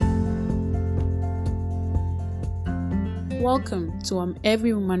Welcome to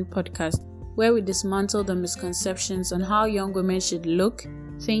Every Woman podcast, where we dismantle the misconceptions on how young women should look,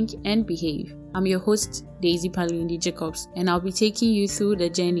 think, and behave. I'm your host, Daisy Palindi Jacobs, and I'll be taking you through the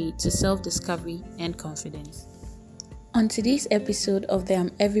journey to self-discovery and confidence. On today's episode of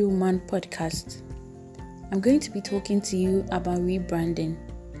the Every Woman podcast, I'm going to be talking to you about rebranding,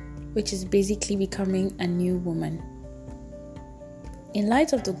 which is basically becoming a new woman. In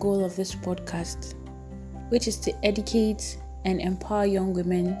light of the goal of this podcast, which is to educate and empower young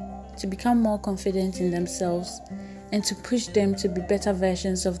women to become more confident in themselves and to push them to be better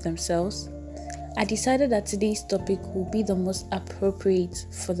versions of themselves, I decided that today's topic will be the most appropriate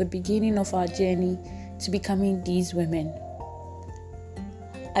for the beginning of our journey to becoming these women.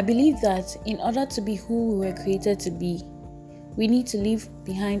 I believe that in order to be who we were created to be, we need to leave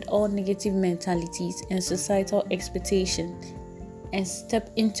behind all negative mentalities and societal expectations and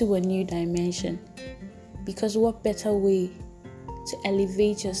step into a new dimension. Because what better way to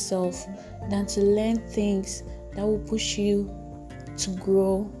elevate yourself than to learn things that will push you to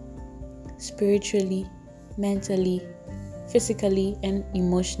grow spiritually, mentally, physically, and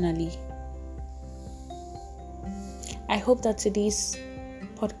emotionally. I hope that today's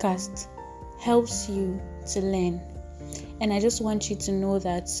podcast helps you to learn. And I just want you to know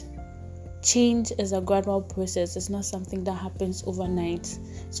that change is a gradual process. It's not something that happens overnight.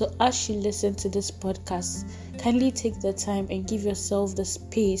 So as you listen to this podcast, kindly take the time and give yourself the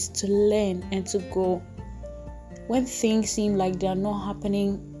space to learn and to grow. When things seem like they are not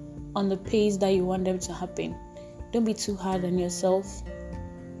happening on the pace that you want them to happen, don't be too hard on yourself.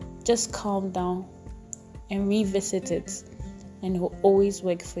 Just calm down and revisit it, and it will always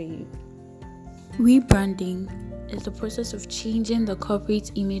work for you. Rebranding is the process of changing the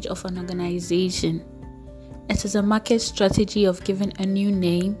corporate image of an organization. It is a market strategy of giving a new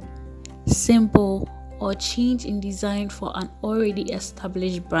name, symbol, or change in design for an already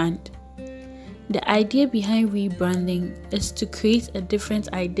established brand. The idea behind rebranding is to create a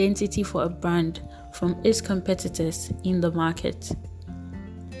different identity for a brand from its competitors in the market.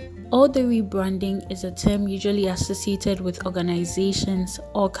 Although rebranding is a term usually associated with organizations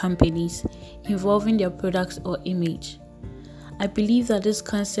or companies involving their products or image, I believe that this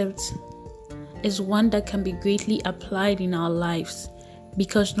concept is one that can be greatly applied in our lives,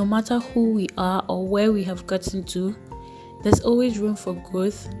 because no matter who we are or where we have gotten to, there's always room for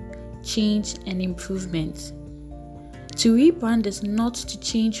growth, change, and improvement. To rebrand is not to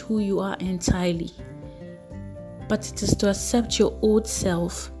change who you are entirely, but it is to accept your old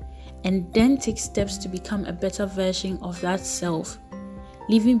self and then take steps to become a better version of that self,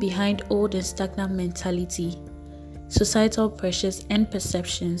 leaving behind old and stagnant mentality, societal pressures and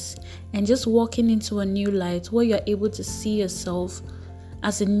perceptions, and just walking into a new light where you're able to see yourself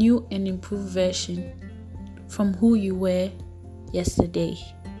as a new and improved version from who you were yesterday.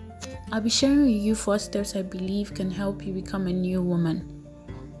 I'll be sharing with you 4 steps I believe can help you become a new woman.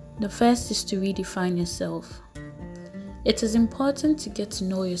 The first is to redefine yourself. It is important to get to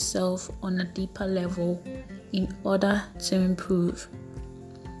know yourself on a deeper level in order to improve.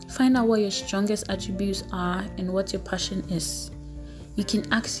 Find out what your strongest attributes are and what your passion is. You can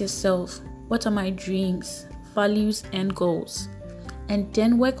ask yourself, what are my dreams, values, and goals? And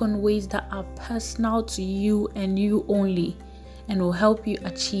then work on ways that are personal to you and you only, and will help you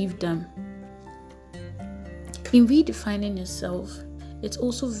achieve them. In redefining yourself, it's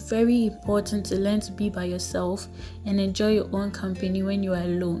also very important to learn to be by yourself and enjoy your own company when you are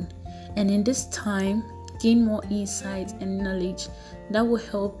alone. And in this time, gain more insight and knowledge that will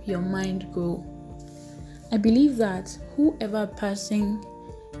help your mind grow. I believe that whoever a person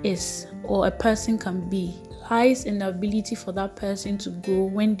is or a person can be lies in the ability for that person to grow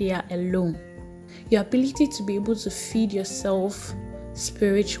when they are alone. Your ability to be able to feed yourself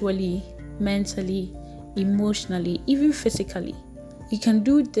spiritually, mentally, emotionally, even physically. You can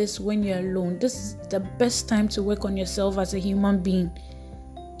do this when you're alone. This is the best time to work on yourself as a human being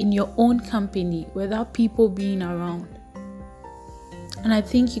in your own company without people being around. And I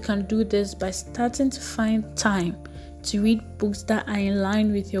think you can do this by starting to find time to read books that are in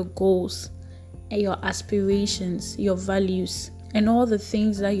line with your goals and your aspirations, your values, and all the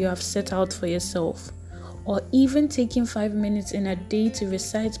things that you have set out for yourself. Or even taking 5 minutes in a day to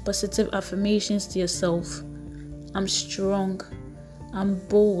recite positive affirmations to yourself. I'm strong. I'm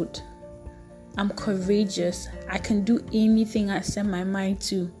bold, I'm courageous, I can do anything I set my mind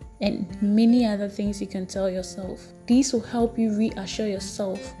to, and many other things you can tell yourself. These will help you reassure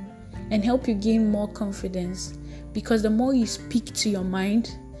yourself and help you gain more confidence, because the more you speak to your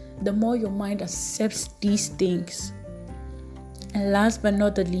mind, the more your mind accepts these things. And last but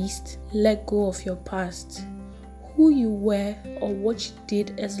not the least, let go of your past. who you were or what you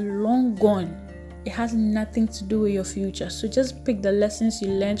did is long gone. It has nothing to do with your future. So just pick the lessons you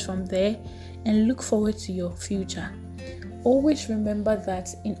learned from there and look forward to your future. Always remember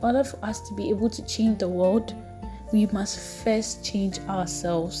that in order for us to be able to change the world, we must first change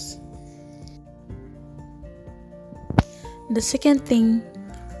ourselves. The second thing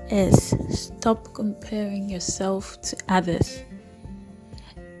is stop comparing yourself to others.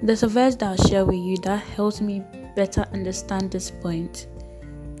 There's a verse that I'll share with you that helps me better understand this point.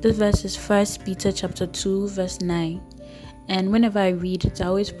 This verse is 1 Peter chapter 2 verse 9. And whenever I read it, I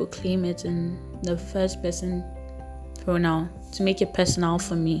always proclaim it in the first person pronoun to make it personal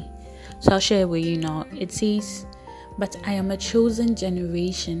for me. So I'll share it with you now. It says, "But I am a chosen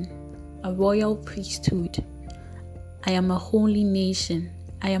generation, a royal priesthood. I am a holy nation.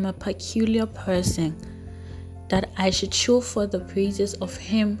 I am a peculiar person, that I should show forth the praises of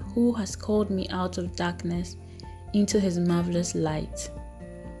him who has called me out of darkness into his marvelous light."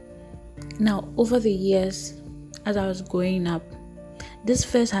 Now, over the years, as I was growing up, this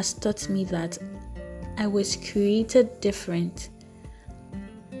verse has taught me that I was created different,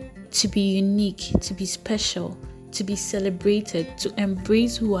 to be unique, to be special, to be celebrated, to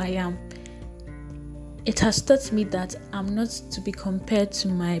embrace who I am. It has taught me that I'm not to be compared to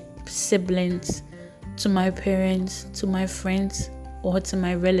my siblings, to my parents, to my friends, or to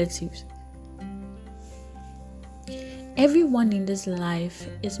my relatives. Everyone in this life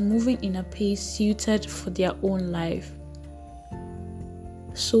is moving in a pace suited for their own life.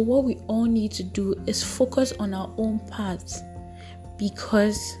 So what we all need to do is focus on our own paths,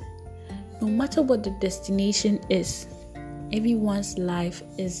 because no matter what the destination is, everyone's life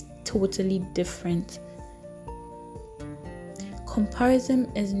is totally different.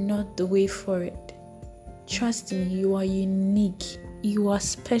 Comparison is not the way for it. Trust me, you are unique. You are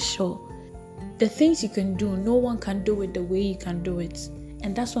special. The things you can do, no one can do it the way you can do it.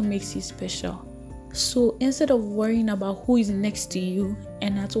 And that's what makes you special. So instead of worrying about who is next to you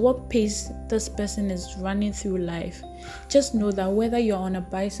and at what pace this person is running through life, just know that whether you're on a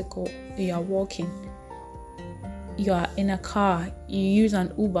bicycle or you're walking, you're in a car, you use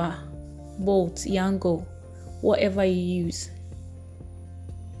an Uber, Bolt, Yango, whatever you use,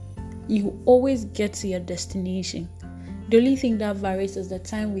 you always get to your destination. The only thing that varies is the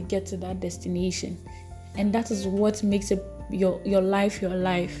time we get to that destination. And that is what makes it your life.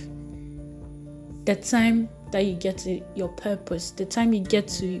 The time that you get to your purpose, the time you get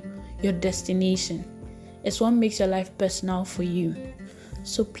to your destination, is what makes your life personal for you.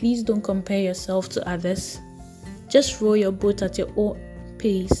 So please don't compare yourself to others. Just row your boat at your own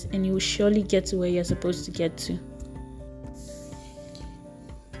pace and you will surely get to where you're supposed to get to.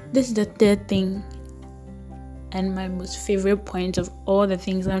 This is the third thing and my most favorite point of all the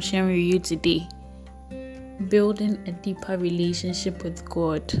things I'm sharing with you today. Building a deeper relationship with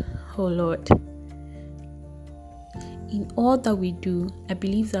God. Oh Lord. In all that we do, I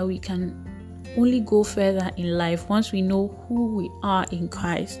believe that we can only go further in life once we know who we are in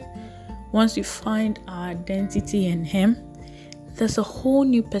Christ. Once we find our identity in Him, there's a whole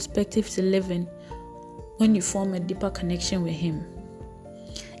new perspective to live in when you form a deeper connection with Him.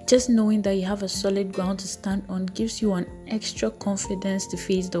 Just knowing that you have a solid ground to stand on gives you an extra confidence to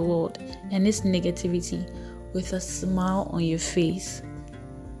face the world and its negativity with a smile on your face.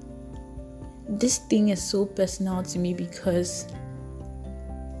 This thing is so personal to me because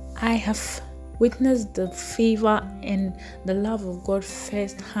I have witnessed the favor and the love of God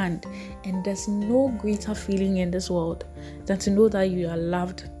firsthand, and there's no greater feeling in this world than to know that you are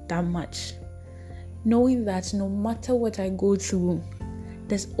loved that much. Knowing that no matter what I go through,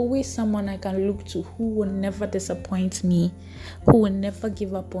 there's always someone I can look to who will never disappoint me, who will never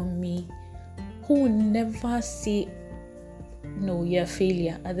give up on me, who will never say, "No, you're a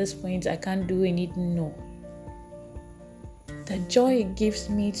failure. At this point, I can't do anything." No. The joy it gives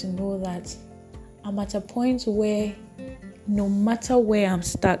me to know that I'm at a point where no matter where I'm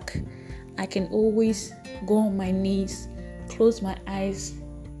stuck, I can always go on my knees, close my eyes,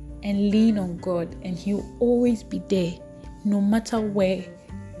 and lean on God, and He'll always be there, no matter where,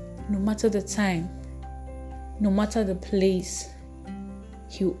 no matter the time, no matter the place.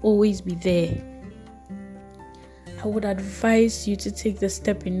 He'll always be there. I would advise you to take the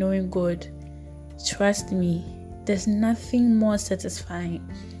step in knowing God. Trust me, there's nothing more satisfying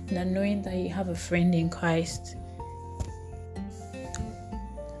than knowing that you have a friend in Christ.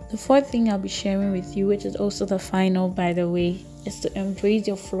 The fourth thing I'll be sharing with you, which is also the final, by the way, is to embrace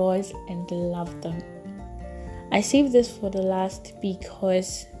your flaws and love them. I saved this for the last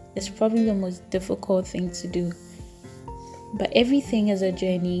because it's probably the most difficult thing to do. But everything is a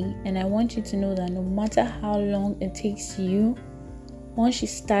journey, and I want you to know that no matter how long it takes you, once you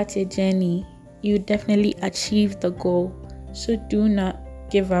start a journey, you definitely achieve the goal. So do not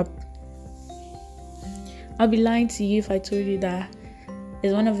give up. I'll be lying to you if I told you that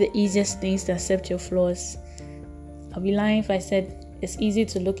it's one of the easiest things to accept your flaws. I'll be lying if I said it's easy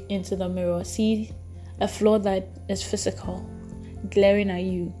to look into the mirror, see a flaw that is physical, glaring at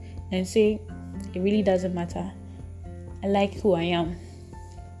you, and say, it really doesn't matter. I like who I am.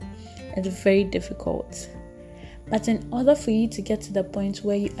 It's very difficult. But in order for you to get to the point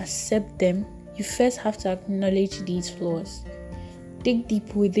where you accept them, you first have to acknowledge these flaws. Dig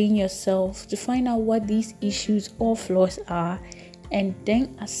deep within yourself to find out what these issues or flaws are, and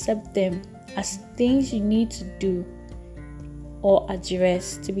then accept them as things you need to do or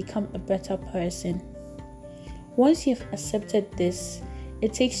address to become a better person. Once you've accepted this,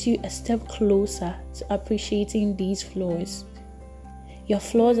 it takes you a step closer to appreciating these flaws. Your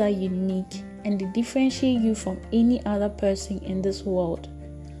flaws are unique and they differentiate you from any other person in this world.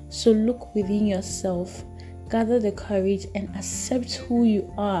 So look within yourself, gather the courage and accept who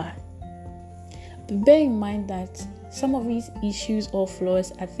you are. But bear in mind that some of these issues or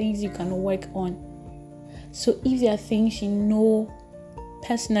flaws are things you can work on. So if there are things you know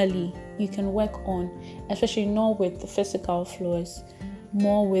personally you can work on, especially not with the physical flaws,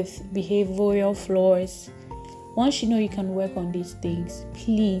 more with behavioral flaws, once you know you can work on these things,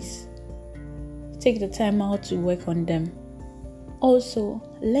 please take the time out to work on them. Also,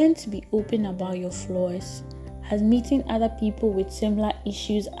 learn to be open about your flaws, as meeting other people with similar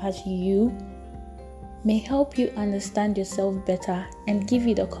issues as you may help you understand yourself better and give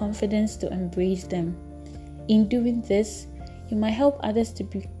you the confidence to embrace them. In doing this, you might help others to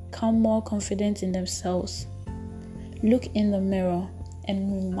become more confident in themselves. Look in the mirror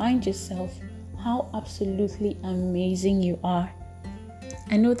and remind yourself how absolutely amazing you are.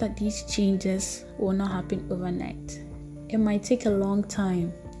 I know that these changes will not happen overnight. It might take a long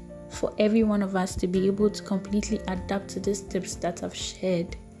time for every one of us to be able to completely adapt to these tips that I've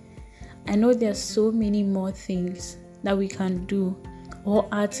shared. I know there are so many more things that we can do or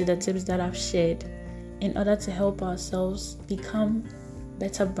add to the tips that I've shared in order to help ourselves become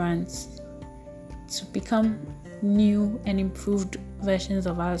better brands, to become new and improved versions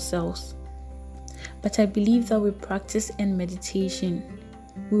of ourselves. But I believe that with practice and meditation,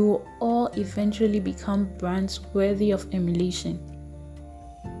 we will all eventually become brands worthy of emulation.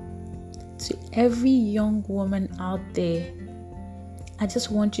 To every young woman out there, I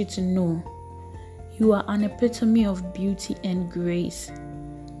just want you to know you are an epitome of beauty and grace,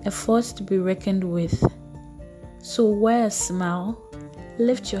 a force to be reckoned with. So wear a smile,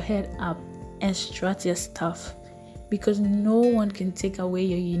 lift your head up, and strut your stuff, because no one can take away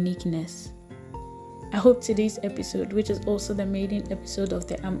your uniqueness. I hope today's episode, which is also the maiden episode of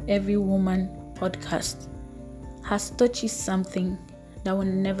the I'm Every Woman podcast, has taught you something that will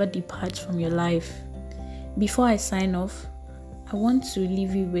never depart from your life. Before I sign off, I want to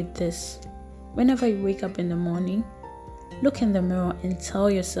leave you with this. Whenever you wake up in the morning, look in the mirror and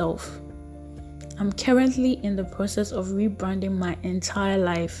tell yourself, I'm currently in the process of rebranding my entire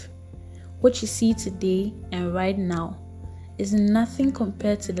life. What you see today and right now is nothing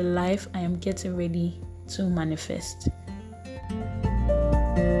compared to the life I am getting ready to manifest.